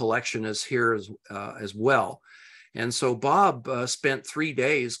 and her collection is here as well. And so Bob spent 3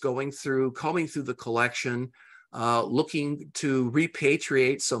 days combing through the collection, looking to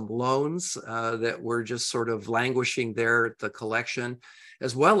repatriate some loans that were just sort of languishing there at the collection,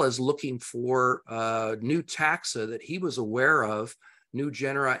 as well as looking for new taxa that he was aware of, new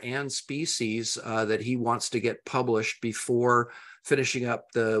genera and species that he wants to get published before finishing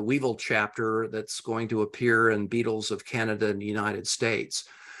up the weevil chapter that's going to appear in Beetles of Canada and the United States.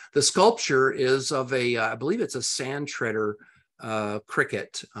 The sculpture is of I believe it's a sand treader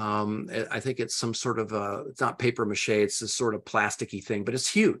cricket. I think it's some sort of it's not paper mache, it's this sort of plasticky thing, but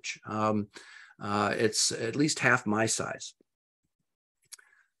it's huge. It's at least half my size.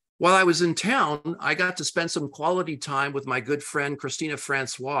 While I was in town, I got to spend some quality time with my good friend, Christina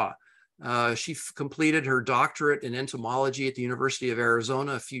Francois. She completed her doctorate in entomology at the University of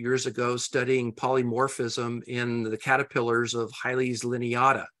Arizona a few years ago, studying polymorphism in the caterpillars of Hyles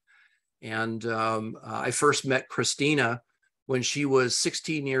lineata. And I first met Christina when she was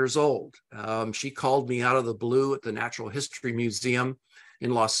 16 years old. She called me out of the blue at the Natural History Museum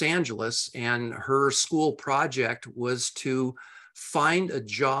in Los Angeles, and her school project was to find a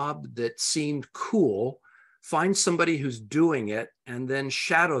job that seemed cool, find somebody who's doing it, and then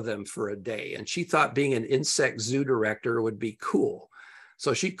shadow them for a day. And she thought being an insect zoo director would be cool.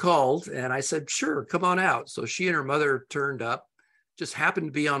 So she called and I said, sure, come on out. So she and her mother turned up, just happened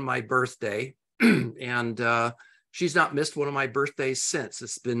to be on my birthday. And she's not missed one of my birthdays since.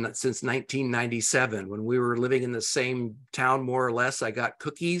 It's been since 1997 when we were living in the same town, more or less. I got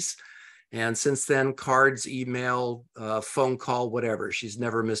cookies. And since then, cards, email, phone call, whatever. She's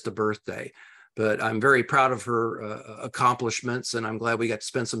never missed a birthday. But I'm very proud of her accomplishments, and I'm glad we got to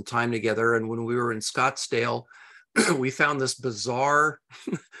spend some time together. And when we were in Scottsdale, we found this bizarre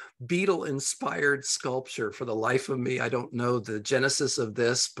beetle-inspired sculpture. For the life of me, I don't know the genesis of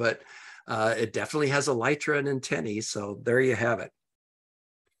this, but it definitely has elytra and antennae. So there you have it.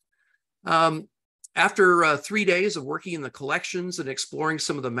 After 3 days of working in the collections and exploring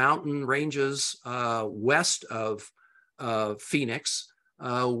some of the mountain ranges west of Phoenix,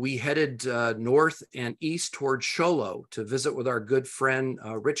 we headed north and east toward Show Low to visit with our good friend,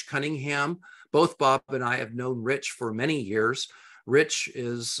 Rich Cunningham. Both Bob and I have known Rich for many years. Rich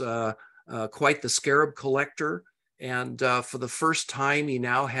is quite the scarab collector. And for the first time, he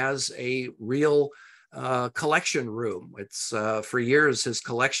now has a real collection room. It's for years, his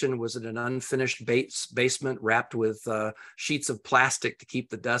collection was in an unfinished basement wrapped with sheets of plastic to keep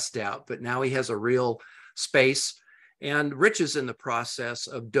the dust out. But now he has a real space. And Rich is in the process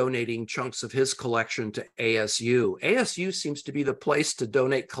of donating chunks of his collection to ASU. ASU seems to be the place to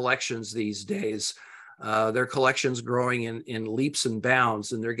donate collections these days. Their collection's growing in leaps and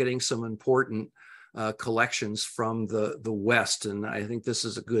bounds, and they're getting some important collections from the West. And I think this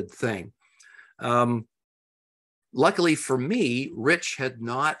is a good thing. Luckily for me, Rich had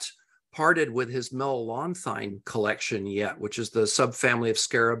not parted with his Melalonthine collection yet, which is the subfamily of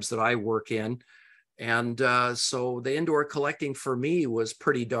scarabs that I work in. And so the indoor collecting for me was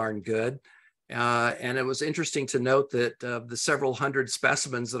pretty darn good. And it was interesting to note that the several hundred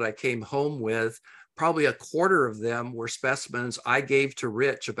specimens that I came home with, probably a quarter of them were specimens I gave to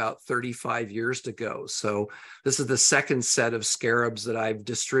Rich about 35 years ago. So this is the second set of scarabs that I've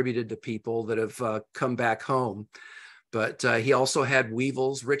distributed to people that have come back home. But he also had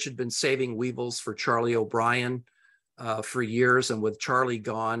weevils. Rich had been saving weevils for Charlie O'Brien for years. And with Charlie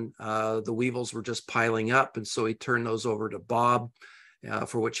gone, the weevils were just piling up. And so he turned those over to Bob,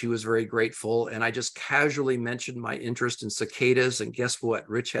 for which he was very grateful. And I just casually mentioned my interest in cicadas. And guess what?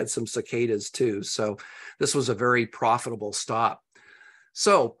 Rich had some cicadas too. So this was a very profitable stop.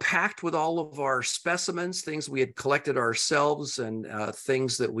 So packed with all of our specimens, things we had collected ourselves and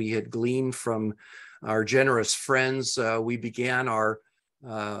things that we had gleaned from our generous friends, we began our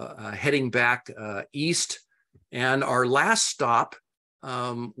heading back east. And our last stop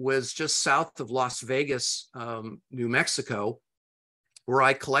was just south of Las Vegas, New Mexico, where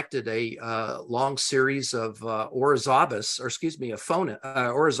I collected a long series of Oryzobus,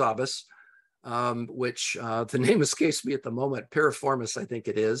 which the name escapes me at the moment, Piriformis, I think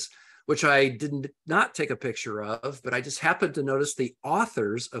it is, which I did not take a picture of, but I just happened to notice the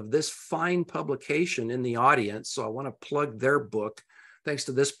authors of this fine publication in the audience. So I want to plug their book. Thanks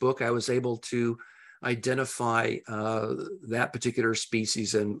to this book, I was able to identify that particular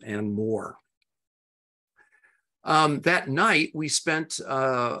species and more. That night we spent, we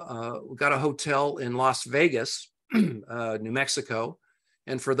got a hotel in Las Vegas, New Mexico,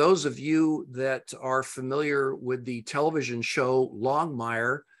 And for those of you that are familiar with the television show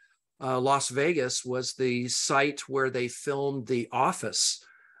Longmire, Las Vegas was the site where they filmed The Office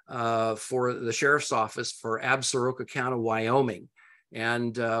for the sheriff's office for Absaroka County, Wyoming.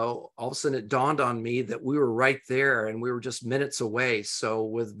 And all of a sudden it dawned on me that we were right there and we were just minutes away. So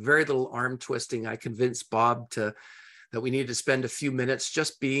with very little arm twisting, I convinced Bob that we needed to spend a few minutes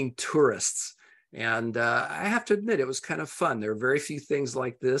just being tourists. And I have to admit, it was kind of fun. There are very few things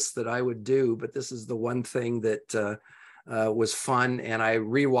like this that I would do, but this is the one thing that was fun. And I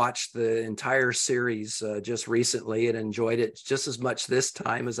rewatched the entire series just recently and enjoyed it just as much this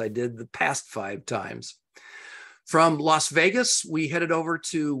time as I did the past 5 times. From Las Vegas, we headed over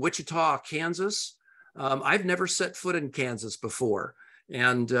to Wichita, Kansas. I've never set foot in Kansas before.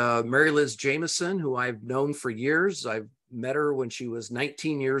 And Mary Liz Jameson, who I've known for years, I've met her when she was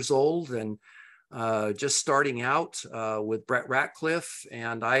 19 years old and just starting out with Brett Ratcliffe.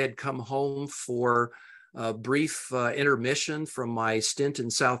 And I had come home for a brief intermission from my stint in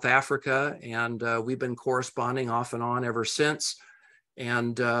South Africa. And we've been corresponding off and on ever since.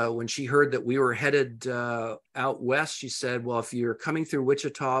 And when she heard that we were headed out west, she said, well, if you're coming through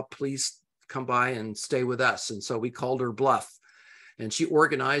Wichita, please come by and stay with us. And so we called her bluff. And she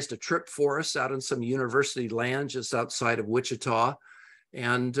organized a trip for us out on some university land just outside of Wichita.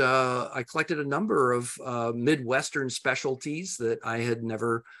 And I collected a number of Midwestern specialties that I had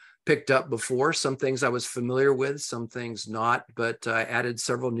never picked up before. Some things I was familiar with, some things not, but I added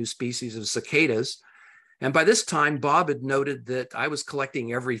several new species of cicadas. And by this time, Bob had noted that I was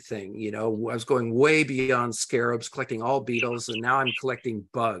collecting everything. You know, I was going way beyond scarabs, collecting all beetles, and now I'm collecting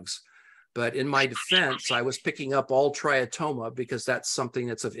bugs. But in my defense, I was picking up all Triatoma because that's something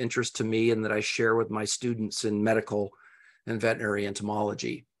that's of interest to me and that I share with my students in medical and veterinary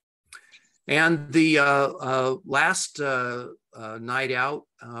entomology. And the last night out,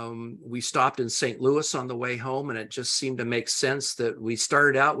 we stopped in St. Louis on the way home, and it just seemed to make sense that we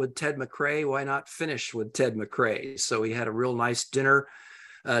started out with Ted McRae. Why not finish with Ted McRae? So we had a real nice dinner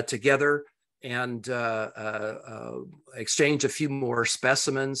together and exchanged a few more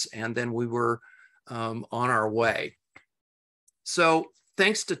specimens, and then we were on our way. So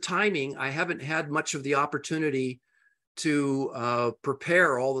thanks to timing, I haven't had much of the opportunity to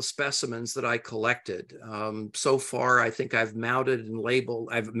prepare all the specimens that I collected. So far, I think I've mounted and labeled,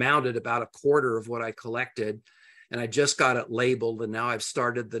 I've mounted about a quarter of what I collected, and I just got it labeled, and now I've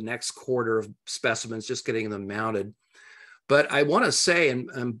started the next quarter of specimens, just getting them mounted. But I want to say,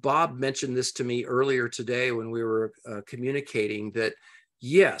 and Bob mentioned this to me earlier today when we were communicating, that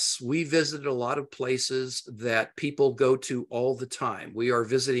yes, we visited a lot of places that people go to all the time. We are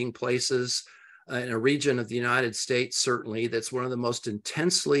visiting places in a region of the United States, certainly, that's one of the most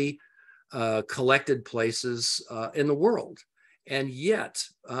intensely collected places in the world. And yet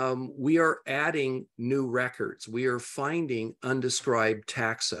we are adding new records. We are finding undescribed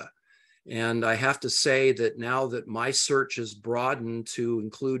taxa. And I have to say that now that my search has broadened to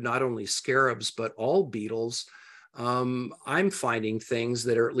include not only scarabs, but all beetles, I'm finding things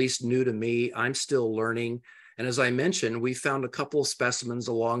that are at least new to me. I'm still learning. And as I mentioned, we found a couple of specimens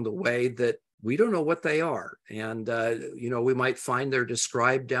along the way that we don't know what they are. And, you know, we might find they're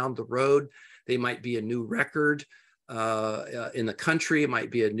described down the road. They might be a new record in the country. It might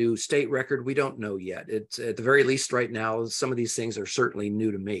be a new state record. We don't know yet. It's at the very least right now, some of these things are certainly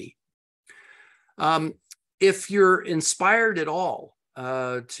new to me. If you're inspired at all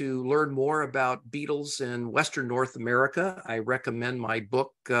to learn more about beetles in Western North America, I recommend my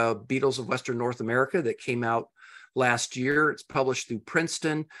book, Beetles of Western North America, that came out last year. It's published through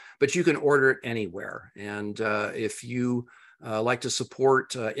Princeton, but you can order it anywhere. And if you like to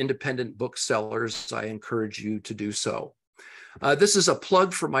support independent booksellers, I encourage you to do so. This is a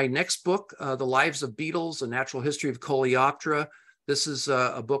plug for my next book, The Lives of Beetles, A Natural History of Coleoptera. This is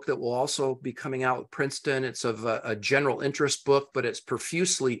a book that will also be coming out with Princeton. It's of a general interest book, but it's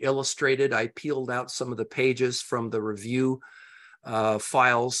profusely illustrated. I peeled out some of the pages from the review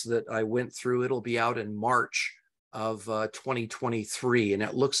files that I went through. It'll be out in March of 2023, and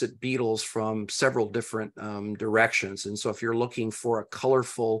it looks at beetles from several different directions. And so if you're looking for a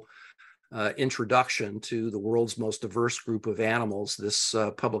colorful introduction to the world's most diverse group of animals, this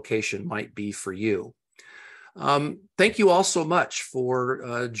publication might be for you. Thank you all so much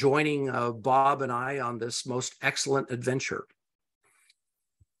for joining Bob and I on this most excellent adventure.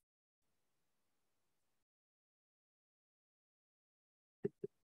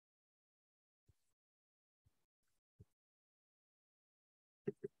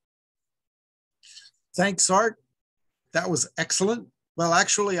 Thanks, Art. That was excellent. Well,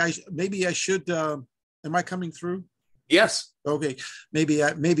 actually, maybe I should, am I coming through? Yes. Okay, maybe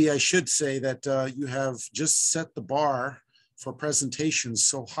I should say that you have just set the bar for presentations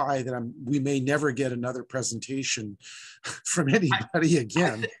so high that we may never get another presentation from anybody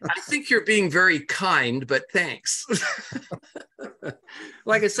again. I think you're being very kind, but thanks.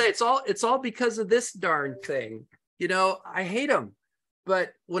 Like I say, it's all because of this darn thing. You know, I hate them,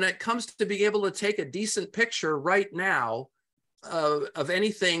 but when it comes to being able to take a decent picture right now of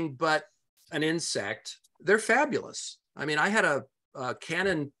anything but an insect, they're fabulous. I mean, I had a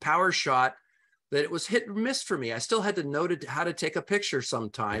Canon Power Shot that it was hit and miss for me. I still had to know how to take a picture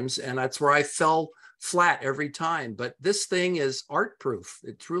sometimes, and that's where I fell flat every time. But this thing is art proof.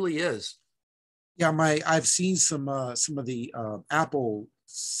 It truly is. Yeah, I've seen some of the Apple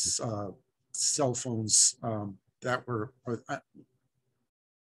cell phones that were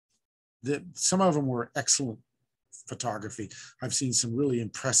some of them were excellent photography. I've seen some really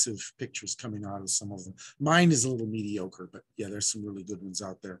impressive pictures coming out of some of them. Mine is a little mediocre, but yeah, there's some really good ones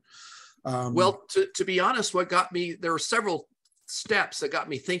out there. Well, to be honest, there were several steps that got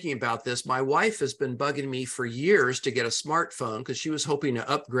me thinking about this. My wife has been bugging me for years to get a smartphone because she was hoping to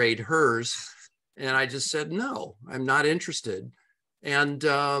upgrade hers. And I just said, no, I'm not interested. And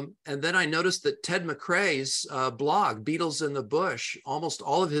then I noticed that Ted McRae's blog, Beetles in the Bush, almost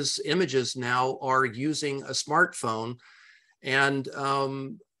all of his images now are using a smartphone. And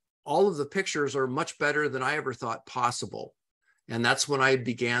all of the pictures are much better than I ever thought possible. And that's when I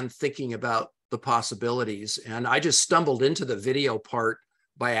began thinking about the possibilities. And I just stumbled into the video part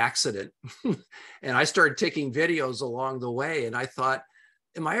by accident. And I started taking videos along the way. And I thought,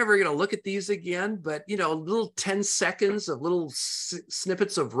 am I ever going to look at these again? But, you know, little 10 seconds of little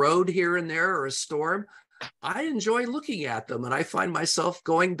snippets of road here and there or a storm, I enjoy looking at them. And I find myself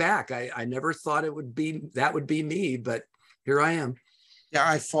going back. I never thought that would be me, but here I am. Yeah,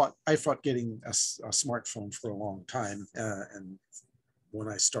 I fought getting a smartphone for a long time, and when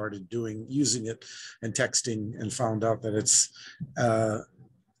I started using it and texting, and found out that it's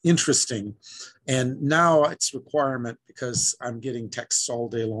interesting, and now it's requirement because I'm getting texts all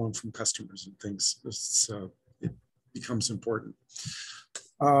day long from customers and things. It becomes important.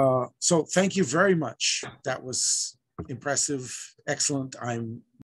 So thank you very much. That was impressive, excellent. I'm